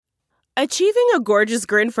Achieving a gorgeous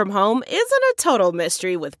grin from home isn't a total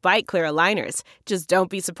mystery with Bite Clear aligners. Just don't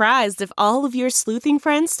be surprised if all of your sleuthing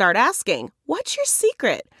friends start asking, "What's your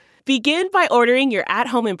secret?" Begin by ordering your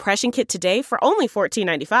at-home impression kit today for only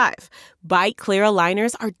 $14.95. Bite Clear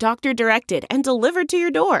aligners are doctor-directed and delivered to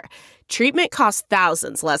your door. Treatment costs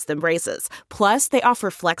thousands less than braces. Plus, they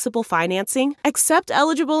offer flexible financing, accept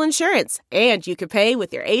eligible insurance, and you can pay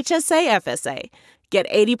with your HSA FSA. Get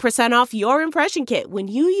 80% off your impression kit when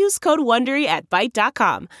you use code WONDERY at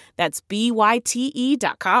Byte.com. That's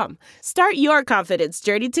BYTE.com. Start your confidence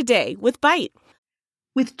journey today with Byte.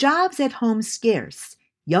 With jobs at home scarce,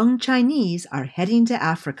 young Chinese are heading to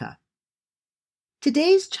Africa.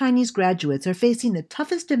 Today's Chinese graduates are facing the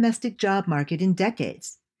toughest domestic job market in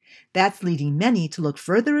decades. That's leading many to look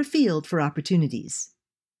further afield for opportunities.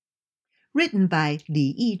 Written by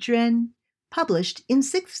Li Yizhen, published in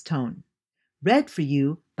Sixth Tone. Read for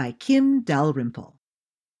you by Kim Dalrymple.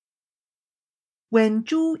 When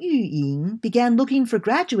Zhu Yuying began looking for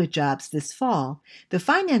graduate jobs this fall, the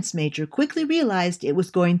finance major quickly realized it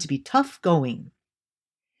was going to be tough going.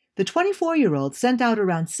 The 24-year-old sent out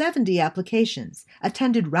around 70 applications,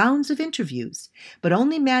 attended rounds of interviews, but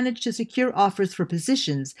only managed to secure offers for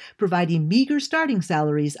positions providing meager starting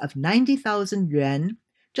salaries of 90,000 yuan,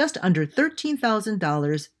 just under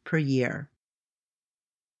 $13,000 per year.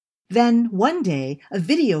 Then, one day, a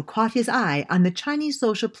video caught his eye on the Chinese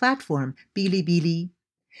social platform Bilibili.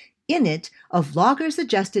 In it, a vlogger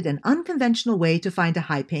suggested an unconventional way to find a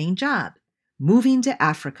high-paying job, moving to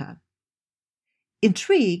Africa.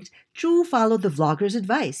 Intrigued, Zhu followed the vlogger's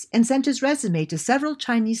advice and sent his resume to several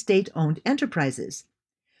Chinese state-owned enterprises.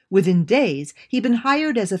 Within days, he'd been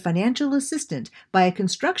hired as a financial assistant by a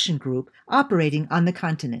construction group operating on the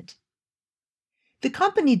continent. The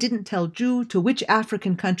company didn't tell Zhu to which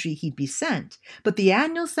African country he'd be sent, but the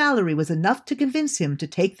annual salary was enough to convince him to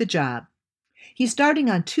take the job. He's starting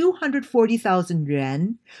on 240,000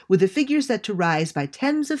 yuan, with the figure set to rise by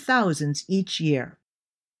tens of thousands each year.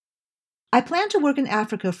 "I plan to work in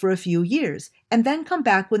Africa for a few years, and then come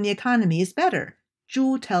back when the economy is better,"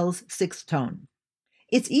 Zhu tells Sixth Tone.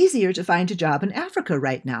 "It's easier to find a job in Africa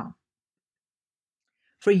right now."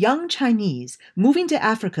 For young Chinese, moving to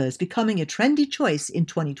Africa is becoming a trendy choice in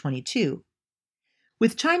 2022.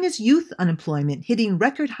 With China's youth unemployment hitting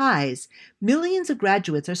record highs, millions of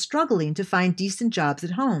graduates are struggling to find decent jobs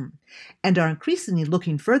at home and are increasingly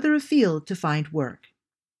looking further afield to find work.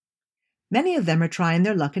 Many of them are trying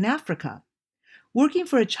their luck in Africa. Working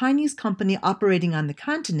for a Chinese company operating on the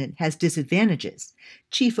continent has disadvantages,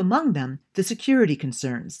 chief among them the security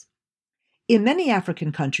concerns. In many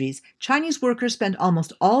African countries, Chinese workers spend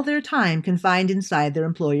almost all their time confined inside their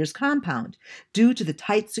employer's compound due to the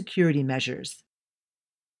tight security measures.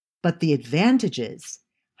 But the advantages,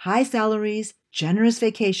 high salaries, generous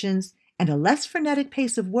vacations, and a less frenetic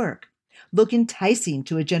pace of work, look enticing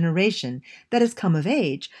to a generation that has come of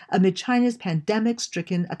age amid China's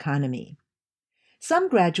pandemic-stricken economy. Some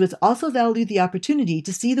graduates also value the opportunity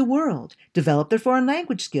to see the world, develop their foreign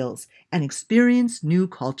language skills, and experience new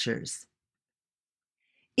cultures.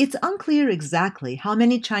 It's unclear exactly how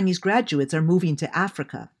many Chinese graduates are moving to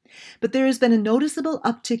Africa, but there has been a noticeable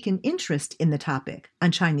uptick in interest in the topic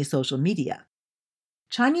on Chinese social media.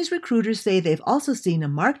 Chinese recruiters say they've also seen a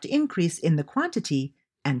marked increase in the quantity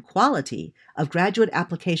and quality of graduate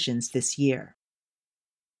applications this year.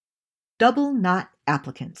 Double knot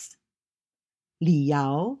applicants. Li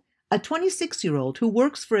Yao, a 26-year-old who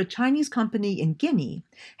works for a Chinese company in Guinea,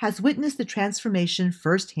 has witnessed the transformation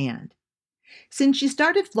firsthand. Since she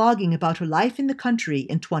started vlogging about her life in the country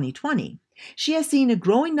in 2020, she has seen a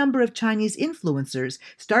growing number of Chinese influencers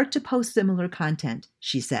start to post similar content,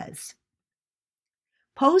 she says.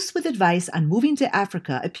 Posts with advice on moving to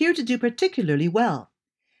Africa appear to do particularly well.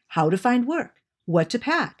 How to find work, what to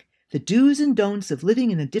pack, the do's and don'ts of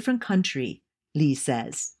living in a different country, Li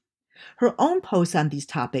says. Her own posts on these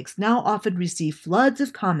topics now often receive floods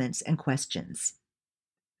of comments and questions.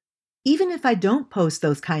 "Even if I don't post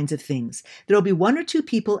those kinds of things, there'll be one or two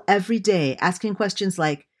people every day asking questions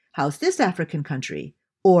like, 'How's this African country?'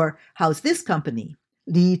 or 'How's this company?'"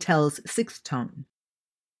 Li tells Sixth Tone.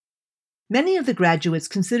 Many of the graduates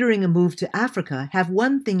considering a move to Africa have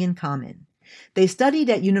one thing in common. They studied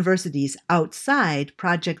at universities outside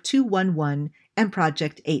Project 211 and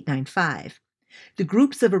Project 895, the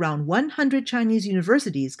groups of around 100 Chinese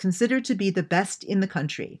universities considered to be the best in the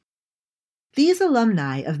country. These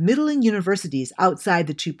alumni of middling universities outside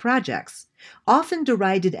the two projects, often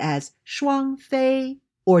derided as shuangfei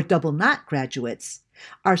or double knot graduates,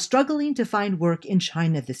 are struggling to find work in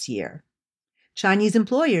China this year. Chinese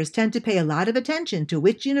employers tend to pay a lot of attention to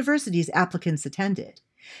which universities applicants attended,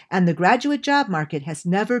 and the graduate job market has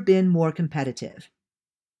never been more competitive.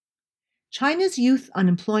 China's youth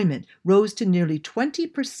unemployment rose to nearly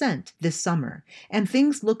 20% this summer, and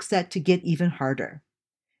things look set to get even harder.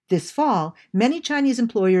 This fall, many Chinese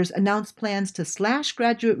employers announced plans to slash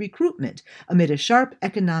graduate recruitment amid a sharp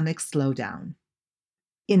economic slowdown.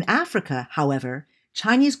 In Africa, however,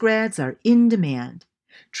 Chinese grads are in demand.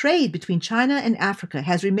 Trade between China and Africa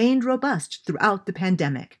has remained robust throughout the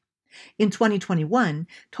pandemic. In 2021,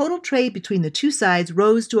 total trade between the two sides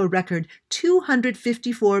rose to a record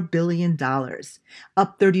 $254 billion,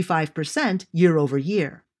 up 35% year over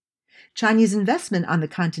year. Chinese investment on the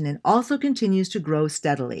continent also continues to grow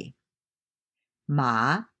steadily.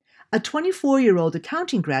 Ma, a 24-year-old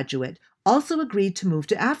accounting graduate, also agreed to move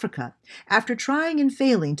to Africa after trying and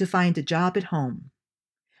failing to find a job at home.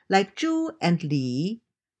 Like Zhu and Li,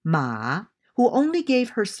 Ma, who only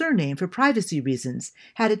gave her surname for privacy reasons,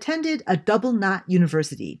 had attended a double-knot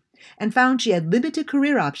university and found she had limited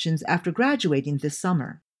career options after graduating this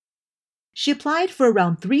summer. She applied for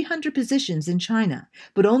around 300 positions in China,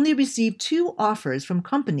 but only received 2 offers from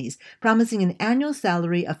companies promising an annual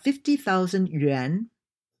salary of 50,000 yuan.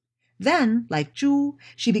 Then, like Zhu,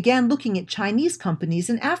 she began looking at Chinese companies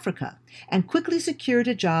in Africa and quickly secured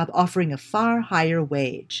a job offering a far higher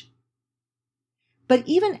wage. But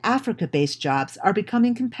even Africa-based jobs are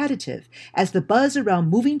becoming competitive as the buzz around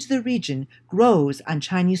moving to the region grows on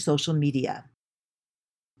Chinese social media.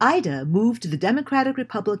 Ida moved to the Democratic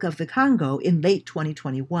Republic of the Congo in late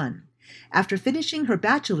 2021 after finishing her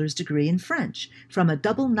bachelor's degree in French from a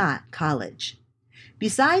double-knot college.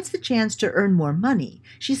 Besides the chance to earn more money,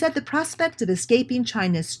 she said the prospect of escaping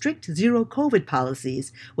China's strict zero-COVID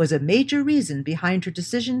policies was a major reason behind her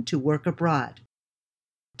decision to work abroad.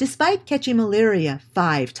 Despite catching malaria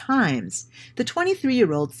 5 times, the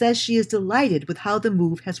 23-year-old says she is delighted with how the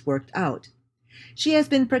move has worked out. She has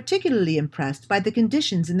been particularly impressed by the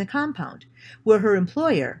conditions in the compound, where her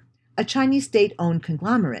employer, a Chinese state-owned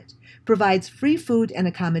conglomerate, provides free food and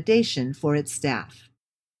accommodation for its staff.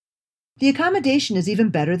 The accommodation is even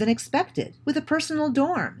better than expected, with a personal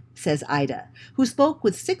dorm, says Ida, who spoke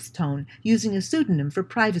with Sixth Tone using a pseudonym for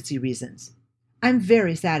privacy reasons. I'm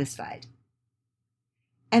very satisfied.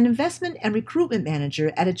 An investment and recruitment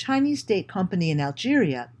manager at a Chinese state company in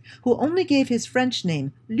Algeria, who only gave his French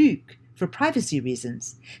name Luc for privacy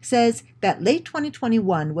reasons, says that late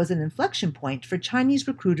 2021 was an inflection point for Chinese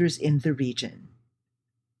recruiters in the region.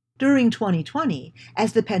 During 2020,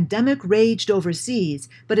 as the pandemic raged overseas,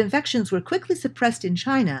 but infections were quickly suppressed in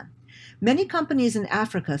China, many companies in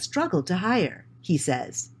Africa struggled to hire, he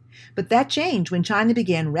says. But that changed when China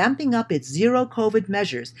began ramping up its zero-COVID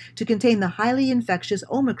measures to contain the highly infectious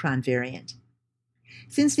Omicron variant.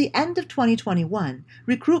 Since the end of 2021,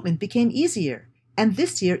 recruitment became easier, and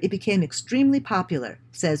this year it became extremely popular,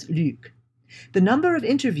 says Luc. The number of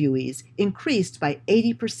interviewees increased by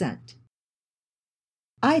 80%.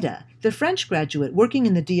 Ida, the French graduate working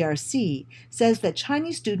in the DRC, says that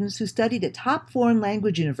Chinese students who studied at top foreign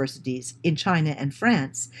language universities in China and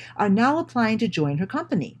France are now applying to join her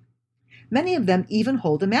company. Many of them even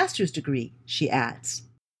hold a master's degree, she adds.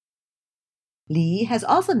 Li has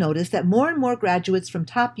also noticed that more and more graduates from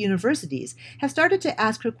top universities have started to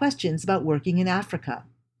ask her questions about working in Africa.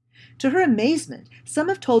 To her amazement, some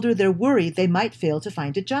have told her they're worried they might fail to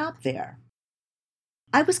find a job there.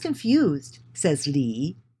 I was confused, says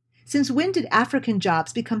Li. Since when did African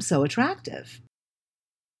jobs become so attractive?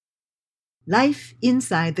 Life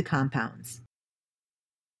inside the compounds.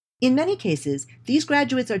 In many cases, these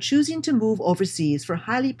graduates are choosing to move overseas for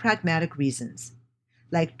highly pragmatic reasons.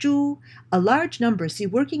 Like Zhu, a large number see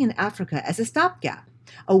working in Africa as a stopgap,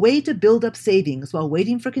 a way to build up savings while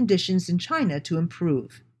waiting for conditions in China to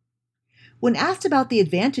improve. When asked about the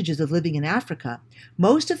advantages of living in Africa,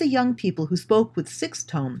 most of the young people who spoke with Sixth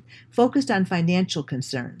Tone focused on financial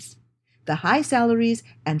concerns, the high salaries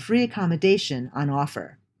and free accommodation on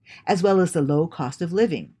offer, as well as the low cost of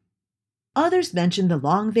living. Others mentioned the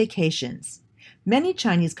long vacations. Many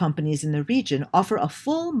Chinese companies in the region offer a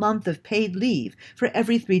full month of paid leave for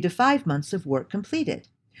every 3 to 5 months of work completed,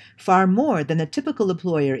 far more than the typical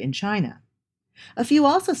employer in China. A few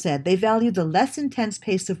also said they value the less intense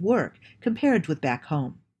pace of work compared with back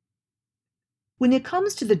home. When it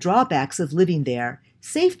comes to the drawbacks of living there,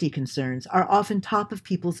 safety concerns are often top of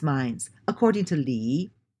people's minds, according to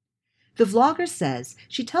Li. The vlogger says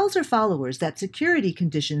she tells her followers that security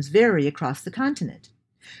conditions vary across the continent.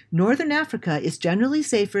 Northern Africa is generally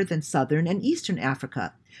safer than Southern and Eastern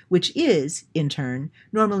Africa, which is, in turn,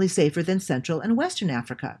 normally safer than Central and Western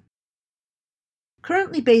Africa.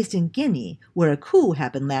 Currently based in Guinea, where a coup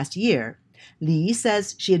happened last year, Li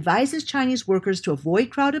says she advises Chinese workers to avoid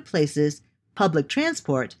crowded places, public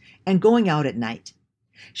transport, and going out at night.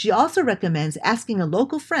 She also recommends asking a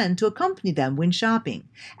local friend to accompany them when shopping,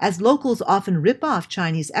 as locals often rip off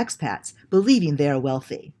Chinese expats, believing they are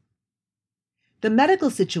wealthy. The medical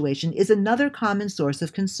situation is another common source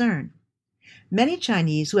of concern. Many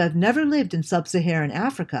Chinese who have never lived in sub-Saharan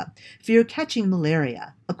Africa fear catching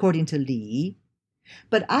malaria, according to Li.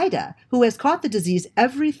 But Ida, who has caught the disease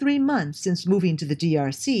every 3 months since moving to the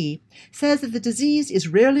DRC, says that the disease is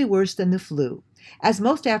rarely worse than the flu, as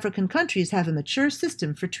most African countries have a mature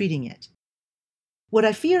system for treating it. What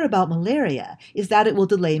I fear about malaria is that it will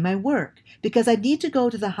delay my work, because I need to go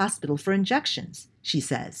to the hospital for injections, she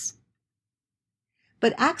says.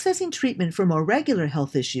 But accessing treatment for more regular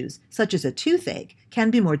health issues, such as a toothache, can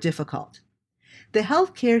be more difficult. The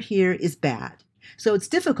health care here is bad, so it's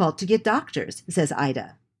difficult to get doctors, says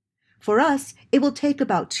Ida. For us, it will take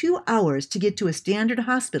about 2 hours to get to a standard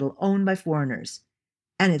hospital owned by foreigners,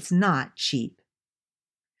 and it's not cheap.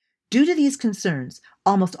 Due to these concerns,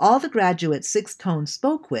 almost all the graduates Sixth Tone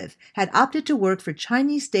spoke with had opted to work for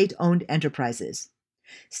Chinese state-owned enterprises.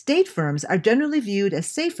 State firms are generally viewed as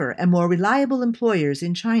safer and more reliable employers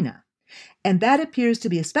in China, and that appears to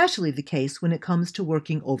be especially the case when it comes to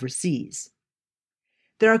working overseas.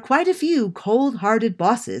 There are quite a few cold-hearted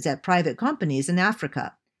bosses at private companies in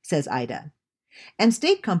Africa, says Ida, and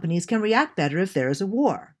state companies can react better if there is a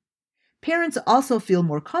war. Parents also feel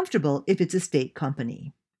more comfortable if it's a state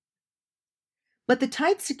company. But the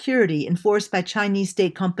tight security enforced by Chinese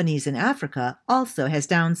state companies in Africa also has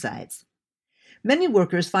downsides. Many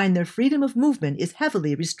workers find their freedom of movement is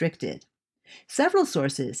heavily restricted. Several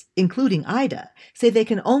sources, including Ida, say they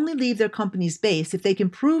can only leave their company's base if they can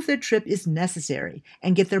prove their trip is necessary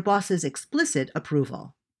and get their boss's explicit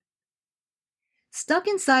approval. Stuck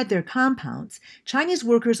inside their compounds, Chinese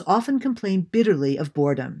workers often complain bitterly of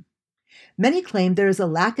boredom. Many claim there is a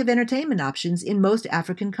lack of entertainment options in most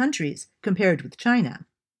African countries, compared with China.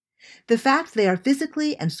 The fact they are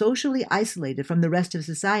physically and socially isolated from the rest of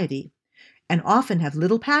society, and often have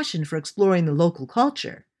little passion for exploring the local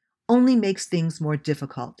culture, only makes things more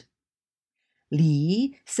difficult.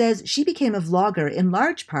 Li says she became a vlogger in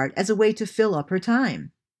large part as a way to fill up her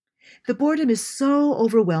time. The boredom is so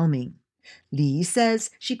overwhelming. Li says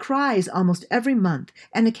she cries almost every month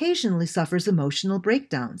and occasionally suffers emotional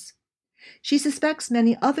breakdowns. She suspects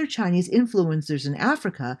many other Chinese influencers in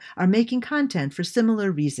Africa are making content for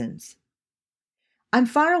similar reasons. I'm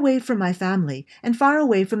far away from my family and far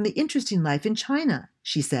away from the interesting life in China,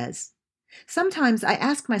 she says. Sometimes I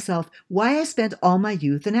ask myself why I spent all my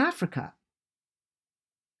youth in Africa.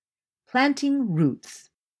 Planting roots.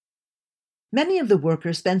 Many of the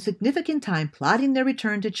workers spend significant time plotting their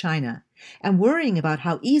return to China and worrying about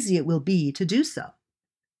how easy it will be to do so.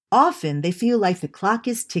 Often they feel like the clock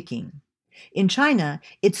is ticking. In China,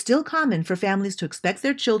 it's still common for families to expect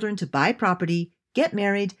their children to buy property, get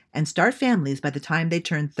married, and start families by the time they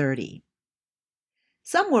turn 30.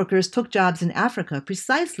 Some workers took jobs in Africa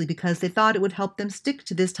precisely because they thought it would help them stick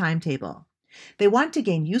to this timetable. They want to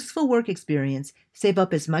gain useful work experience, save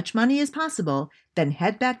up as much money as possible, then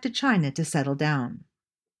head back to China to settle down.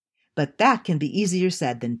 But that can be easier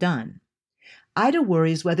said than done. Ida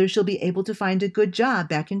worries whether she'll be able to find a good job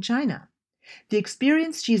back in China. The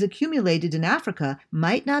experience she's accumulated in Africa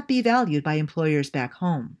might not be valued by employers back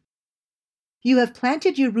home. You have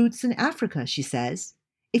planted your roots in Africa, she says.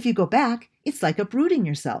 If you go back, it's like uprooting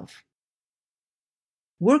yourself.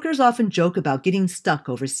 Workers often joke about getting stuck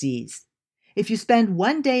overseas. If you spend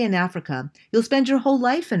 1 day in Africa, you'll spend your whole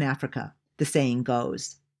life in Africa, the saying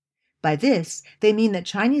goes. By this, they mean that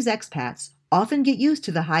Chinese expats often get used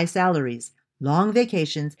to the high salaries, long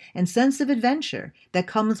vacations, and sense of adventure that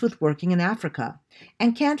comes with working in Africa,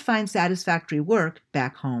 and can't find satisfactory work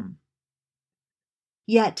back home.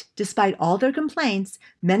 Yet, despite all their complaints,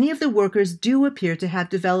 many of the workers do appear to have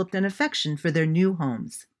developed an affection for their new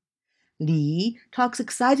homes. Li talks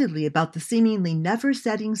excitedly about the seemingly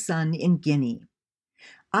never-setting sun in Guinea.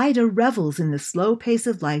 Ida revels in the slow pace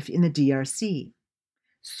of life in the DRC.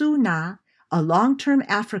 Su Na, a long-term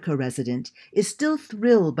Africa resident, is still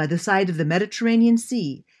thrilled by the sight of the Mediterranean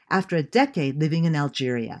Sea after a decade living in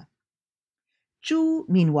Algeria. Zhu,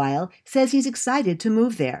 meanwhile, says he's excited to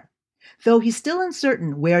move there. Though he's still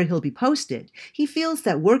uncertain where he'll be posted, he feels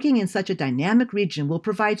that working in such a dynamic region will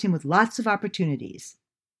provide him with lots of opportunities.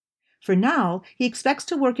 For now, he expects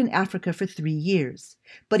to work in Africa for 3 years,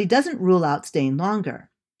 but he doesn't rule out staying longer.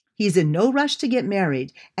 He's in no rush to get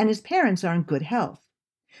married, and his parents are in good health.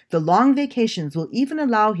 The long vacations will even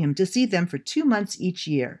allow him to see them for 2 months each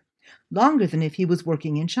year, longer than if he was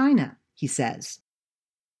working in China, he says.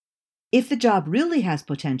 If the job really has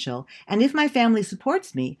potential, and if my family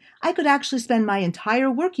supports me, I could actually spend my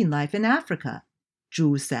entire working life in Africa,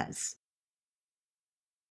 Zhu says.